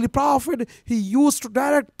 Holy Prophet, he used to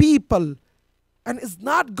direct people, and it's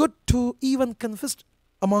not good to even confess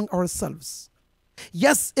among ourselves.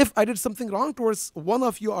 Yes, if I did something wrong towards one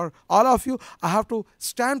of you or all of you, I have to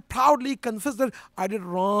stand proudly, confess that I did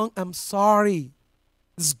wrong, I'm sorry.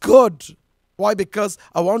 It's good. Why? Because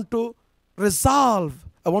I want to resolve,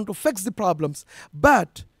 I want to fix the problems.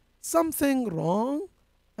 But something wrong,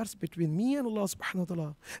 that's between me and Allah subhanahu wa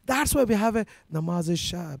ta'ala. That's why we have a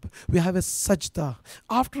namaz-e-shab, we have a sajda.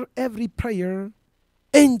 After every prayer,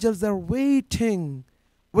 angels are waiting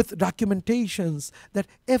with documentations that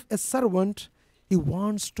if a servant, he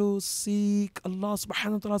wants to seek Allah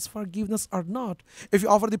subhanahu wa ta'ala's forgiveness or not. If you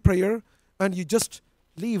offer the prayer and you just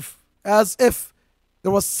leave as if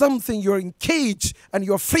there was something, you're in cage and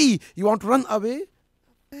you're free, you want to run away,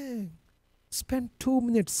 spend 2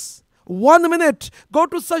 minutes, 1 minute, go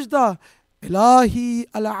to sajda. Ilahi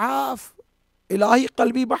al-af, Ilahi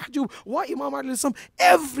qalbi mahjub. Why Imam Ali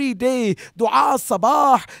every day, dua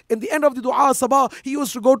sabah, in the end of the dua sabah, he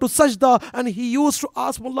used to go to sajda and he used to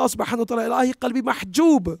ask Allah subhanahu wa ta'ala, Ilahi qalbi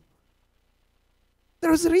mahjub.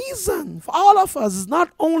 There is a reason for all of us. It's not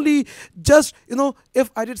only just, if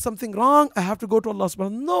I did something wrong, I have to go to Allah subhanahu wa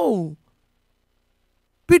ta'ala. No.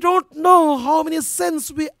 We don't know how many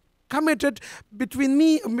sins we committed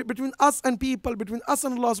between us and people, between us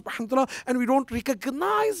and Allah subhanahu wa ta'ala, and we don't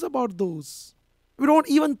recognize about those. We don't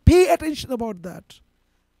even pay attention about that.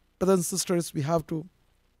 Brothers and sisters, we have to,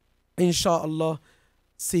 inshallah,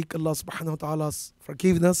 seek Allah subhanahu wa ta'ala's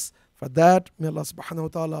forgiveness For that, may Allah subhanahu wa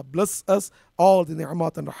ta'ala bless us all the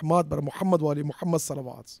ni'mat and rahmat by Muhammad wa ali Muhammad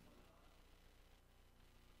salawats.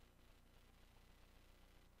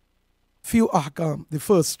 Few ahkam. The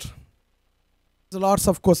first, there's lots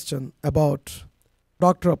of question about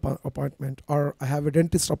doctor appointment, or I have a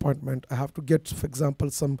dentist appointment. I have to get, for example,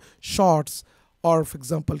 some shots, or for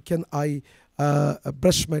example, can I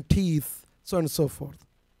brush my teeth, so on and so forth.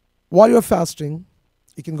 While you're fasting,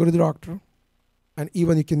 you can go to the doctor, and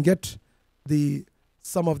even you can get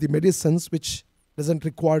some of the medicines which doesn't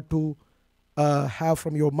require to have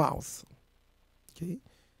from your mouth. Okay,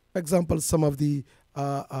 for example, some of the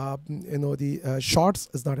shots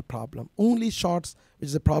is not a problem. Only shots which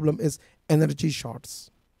is a problem is energy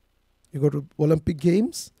shots. You go to Olympic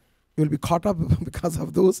Games, you will be caught up because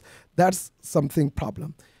of those. That's something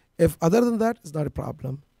problem. If other than that, it's not a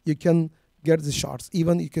problem. You can get the shots.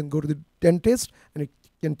 Even you can go to the dentist and you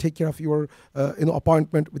can take care of your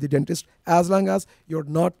appointment with the dentist, as long as you're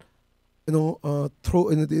not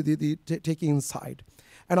taking inside.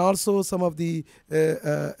 And also some of the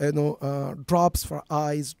drops for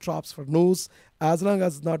eyes, drops for nose, as long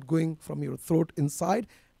as it's not going from your throat inside,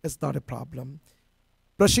 it's not a problem.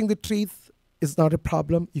 Brushing the teeth is not a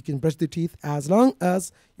problem. You can brush the teeth as long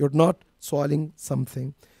as you're not swallowing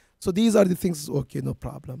something. So these are the things, okay, no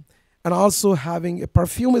problem. And also having a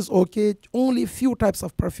perfume is okay. Only few types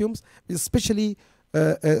of perfumes, especially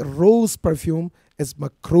a rose perfume is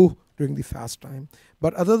makruh during the fast time.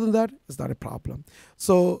 But other than that, it's not a problem.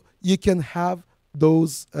 So you can have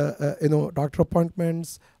those doctor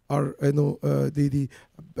appointments, or the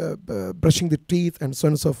brushing the teeth and so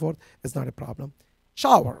on and so forth is not a problem.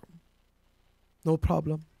 Shower, no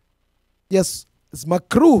problem. Yes, it's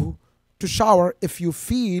makruh to shower if you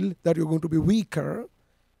feel that you're going to be weaker,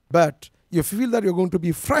 but you feel that you're going to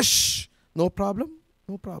be fresh, no problem.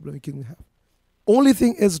 No problem, you can have. Only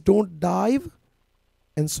thing is, don't dive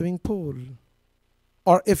in swimming pool.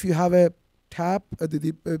 Or if you have a tap,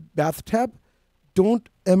 the bathtub, don't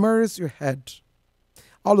immerse your head.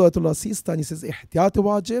 Although Ayatollah Sistani says, ihtiyat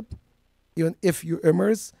wajib, even if you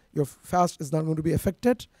immerse, your fast is not going to be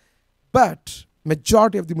affected. But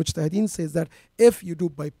majority of the mujtahideen says that if you do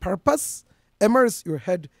by purpose, immerse your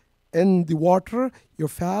head in the water, your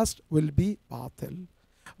fast will be batil.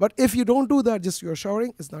 But if you don't do that, just you're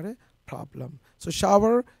showering, it's not a problem. So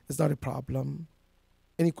shower is not a problem.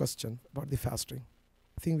 Any question about the fasting?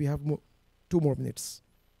 I think we have 2 more minutes.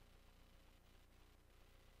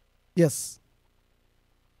 Yes.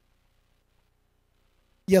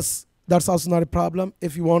 Yes, that's also not a problem.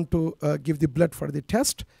 If you want to give the blood for the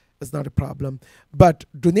test, it's not a problem. But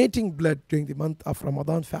donating blood during the month of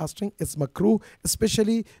Ramadan fasting is makruh,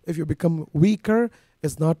 especially if you become weaker,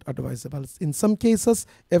 is not advisable. In some cases,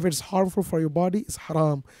 if it's harmful for your body, it's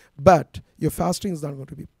haram. But your fasting is not going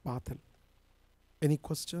to be batil. Any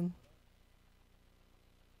question?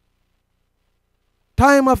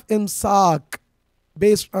 Time of imsak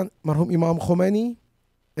based on Marhum Imam Khomeini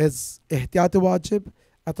is ihtiyat wajib,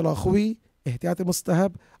 Atala Khuwi, ihtiyat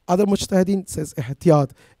mustahab. Other mujtahideen says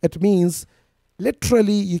ihtiyat. It means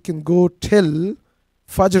literally you can go till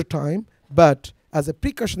Fajr time, but as a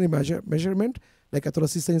precautionary measurement, like Atala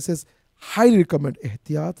Sistani says, highly recommend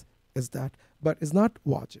ihtiyat is that, but it's not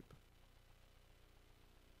wajib.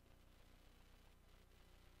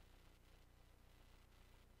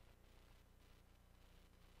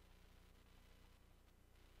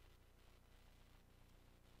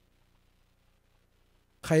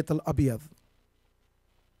 Khayt al-Abiyad.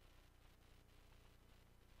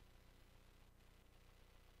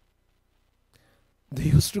 They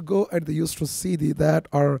used to go and they used to see that,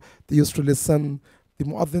 or they used to listen the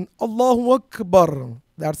muadhin, Allahu Akbar.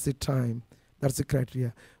 That's the time. That's the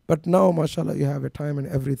criteria. But now, mashallah, you have a time and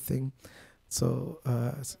everything. So,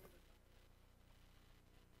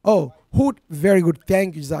 very good.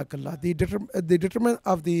 Thank you, Jazakallah. The determinant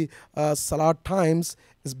of the Salat times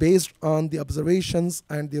is based on the observations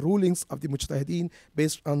and the rulings of the Mujtahideen,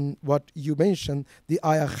 based on what you mentioned, the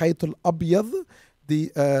ayah Khaytul Abiyad,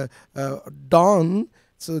 the dawn.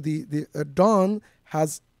 So the dawn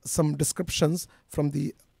has some descriptions from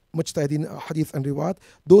the Mujtahideen Hadith and Riwayat.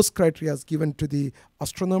 Those criteria is given to the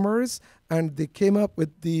astronomers, and they came up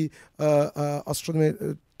with the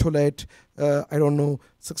astronomy toilet, I don't know,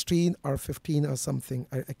 16 or 15 or something.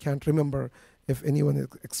 I can't remember. If anyone is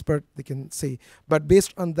expert, they can say. But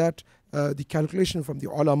based on that, the calculation from the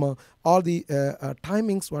ulama, all the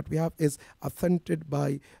timings what we have is authenticated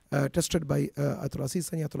by, tested by Ayatollah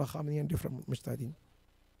Sistani, Ayatollah Khamenei, and different mujtahideen.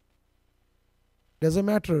 Doesn't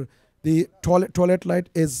matter. The toilet light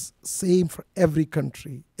is same for every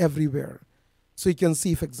country, everywhere. So you can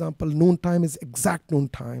see, for example, noon time is exact noon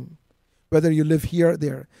time. whether you live here or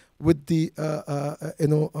there. With the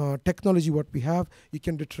technology what we have, you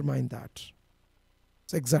can determine that.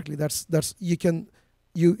 So exactly, that's you can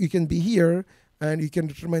be here and you can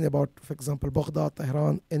determine about, for example, Baghdad,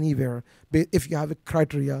 Tehran, anywhere. If you have a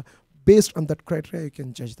criteria, based on that criteria, you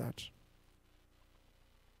can judge that.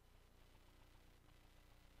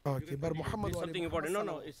 You Okay, can but continue. Muhammad It's wa ali something Muhammad important. No,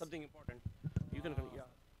 no, sallallahu it's alaihi something important. You can,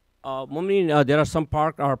 yeah. Mummy, there are some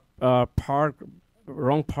park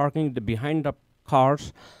wrong parking behind the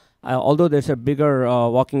cars. Although there's a bigger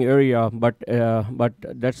walking area, but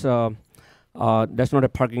that's not a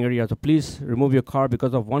parking area. So please remove your car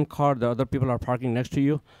because of one car. The other people are parking next to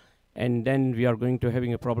you, and then we are going to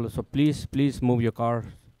having a problem. So please move your car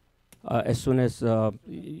as soon as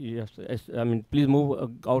yes. I mean, please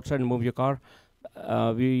move outside and move your car.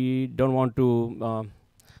 We don't want to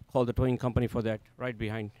call the towing company for that. Right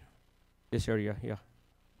behind this area. Yeah.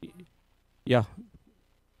 Yeah.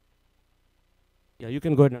 Yeah. You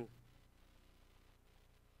can go ahead and.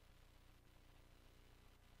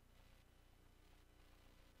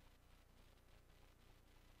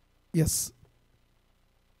 Yes.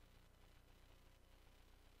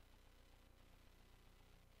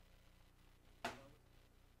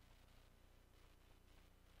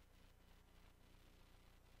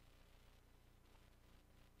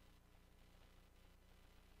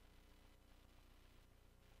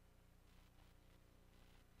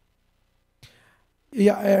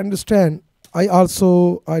 Yeah, I understand. I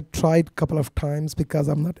tried couple of times because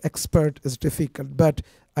I'm not expert. It's difficult, but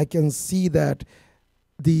I can see that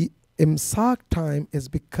the imsak time is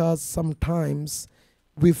because sometimes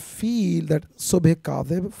we feel that subh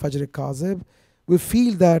kadhib, fajr kadhib, we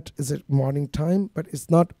feel that is it morning time, but it's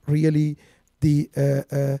not really the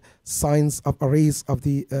signs of a rays of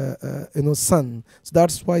the sun. So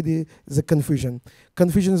that's why there's a confusion.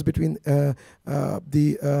 Confusion is between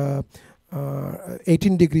the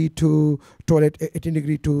 18 degree to toilet, 18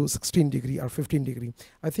 degree to 16 degree or 15 degree.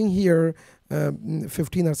 I think here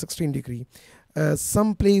 15 or 16 degree.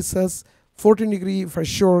 Some places 14 degree for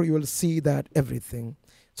sure you will see that everything.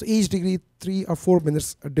 So each degree 3 or 4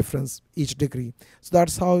 minutes difference each degree. So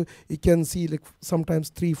that's how you can see like sometimes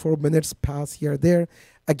 3 4 minutes pass here there.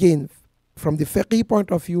 Again, from the fiqh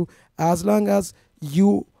point of view, as long as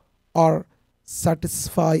you are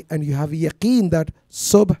satisfied and you have yaqeen that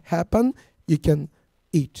subh happen, you can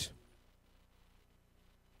eat.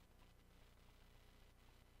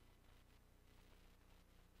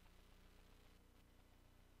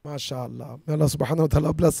 MashaAllah. May Allah subhanahu wa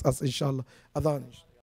ta'ala bless us, inshallah. Adhan.